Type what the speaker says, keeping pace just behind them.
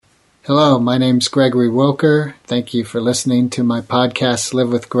Hello, my name's Gregory Wilker. Thank you for listening to my podcast, Live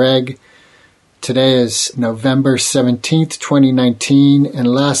with Greg. Today is November 17th, 2019, and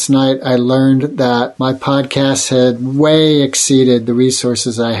last night I learned that my podcast had way exceeded the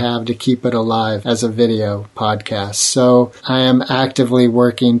resources I have to keep it alive as a video podcast. So I am actively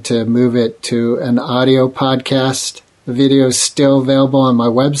working to move it to an audio podcast. The video is still available on my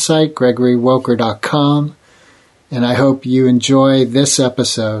website, gregorywilker.com, and I hope you enjoy this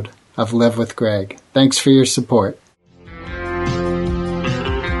episode of Live with Greg. Thanks for your support.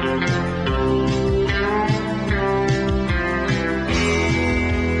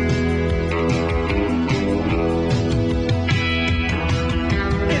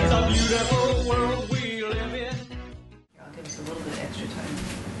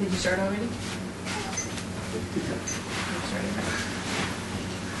 Start already?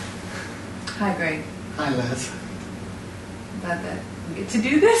 Hi, Greg. Hi, Liz. Glad that we get to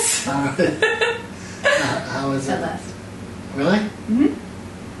do this. How is it? At last. Really?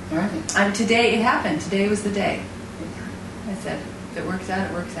 Mm-hmm. All right. Today it happened. Today was the day. I said, if it works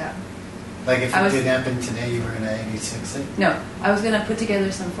out, it works out. Like if it didn't happen today, you were going to 86 it? No. I was going to put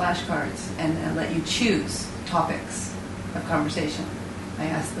together some flashcards and let you choose topics of conversation. I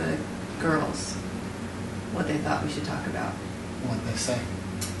asked the girls what they thought we should talk about. What'd they say?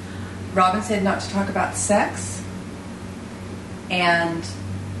 Robin said not to talk about sex, and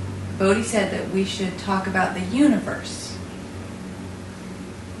Bodhi said that we should talk about the universe.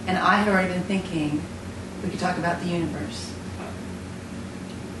 And I had already been thinking we could talk about the universe.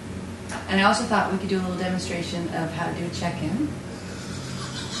 And I also thought we could do a little demonstration of how to do a check-in.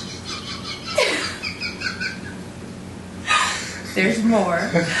 There's more.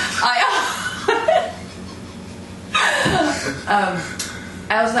 I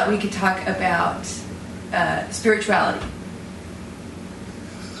also thought we could talk about spirituality.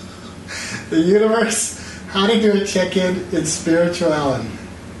 The universe, how to do a check-in in spirituality.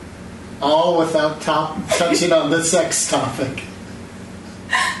 All without touching on the sex topic.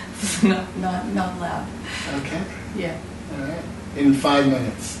 Not allowed. Okay. Yeah. All right. In 5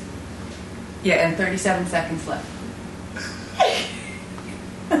 minutes. Yeah, and 37 seconds left.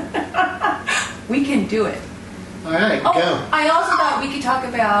 We can do it. All right, go. I also thought we could talk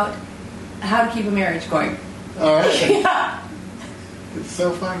about how to keep a marriage going. All right. Yeah.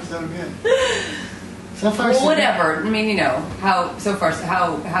 So far, so good. So far, so whatever. good. I mean, how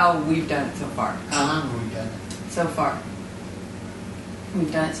we've done it so far. How have we done it? So far.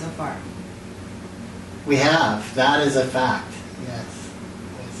 We've done it so far. We have. That is a fact. Yes.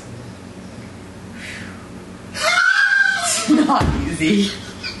 It's not easy.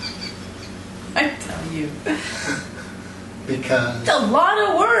 I tell you. Because? It's a lot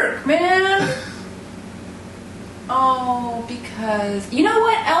of work, man. Because... You know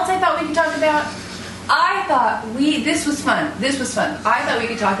what else I thought we could talk about? I thought this was fun. I thought we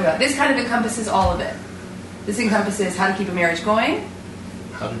could talk about... This kind of encompasses all of it. This encompasses how to keep a marriage going.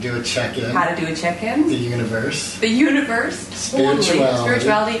 How to do a check-in. The universe.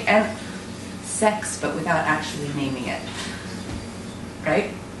 Spirituality and sex, but without actually naming it.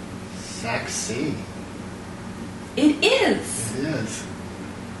 Right? Sexy. It is. It is.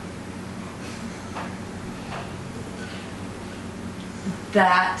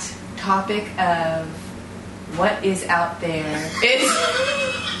 That topic of what is out there is...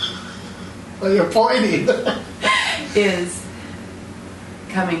 Well, you're pointing. is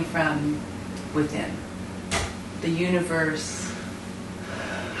coming from within. The universe.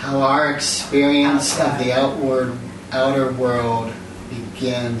 How our experience outside. of the outer world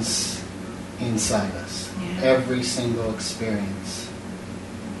begins inside us. Yeah. Every single experience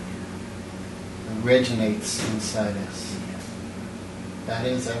originates inside us. Yeah. That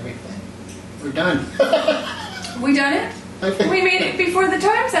is everything. We're done. We done it? I think We made it before the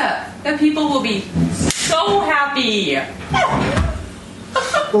time's up. The people will be so happy.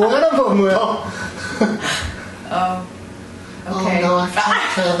 One of them will. Oh. Okay. Oh no, I've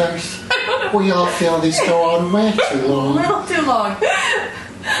talked to others. We all feel these go on way too A long. little too long.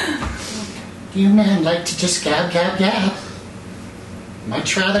 You men like to just gab.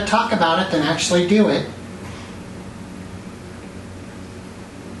 Much rather talk about it than actually do it.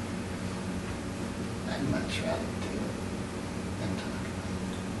 I'd much rather do it than talk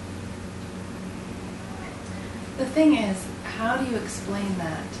about The thing is, how do you explain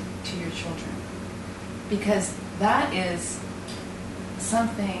that to your children? Because that is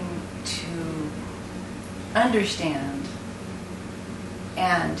something to understand,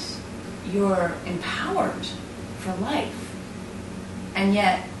 and you're empowered for life. And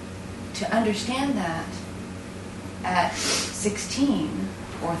yet, to understand that at 16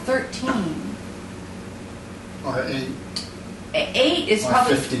 or 13. Or 8. 8 is Or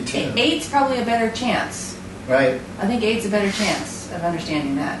probably 52. 8's probably a better chance. Right. I think 8's a better chance of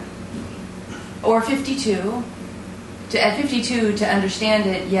understanding that. Or 52. At 52, to understand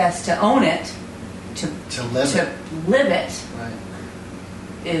it, yes. To own it, to live it, right,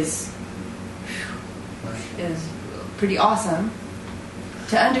 is pretty awesome.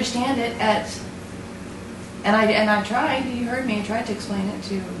 To understand it and I tried. You heard me. I tried to explain it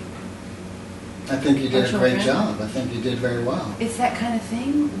to. I think you did a great children. job. I think you did very well. It's that kind of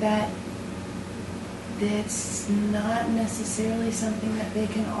thing that's not necessarily something that they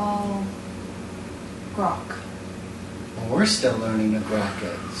can all grok. Well, we're still learning to grok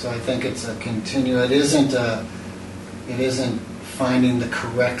it. So I think it's a continue. It isn't finding the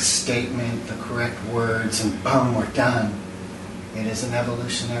correct statement, the correct words, and boom, we're done. It is an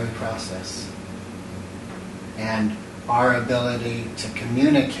evolutionary process. And our ability to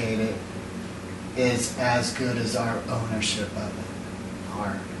communicate it is as good as our ownership of it,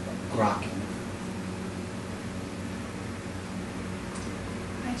 our grokking.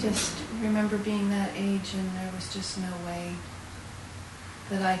 I just remember being that age, and there was just no way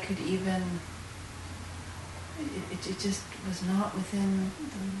that I could even. It just was not within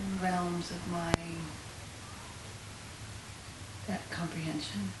the realms of that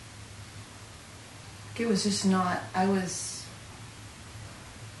comprehension. It was just not. I was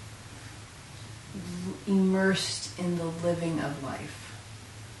immersed in the living of life.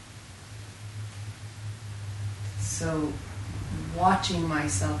 So watching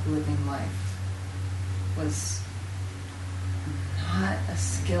myself living life was not a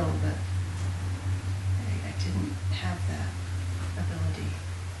skill that I didn't have that ability.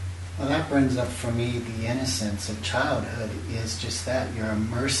 Well, that brings up for me the innocence of childhood is just that. You're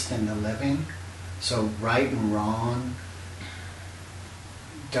immersed in the living, so right and wrong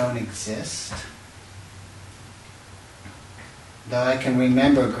don't exist. Though I can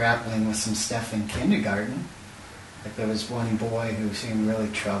remember grappling with some stuff in kindergarten. Like there was one boy who seemed really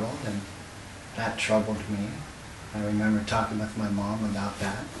troubled, and that troubled me. I remember talking with my mom about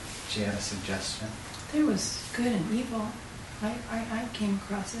that. She had a suggestion. There was good and evil. I came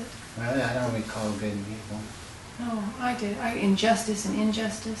across it. Well, I don't recall good and evil. No, I did. Injustice and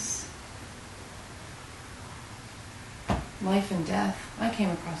injustice. Life and death. I came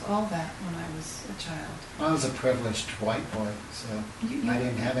across all that when I was a child. I was a privileged white boy, so I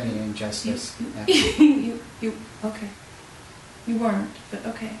didn't have any injustice. You okay. You weren't, but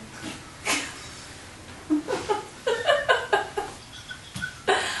okay.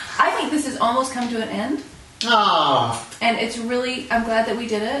 I think this has almost come to an end. Ah. And it's really, I'm glad that we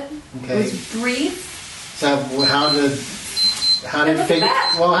did it. Okay. It was brief. So how did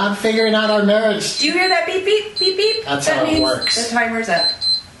figuring out our marriage? Do you hear that beep, beep, beep, beep? That's that how it means works. the timer's up.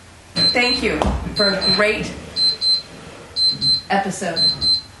 Thank you for a great episode.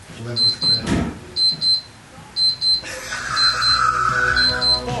 Live with Greg.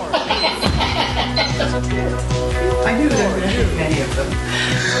 I knew there were many of them.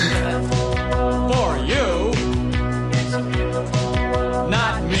 For you,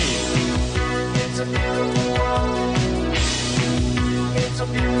 not me. It's a beautiful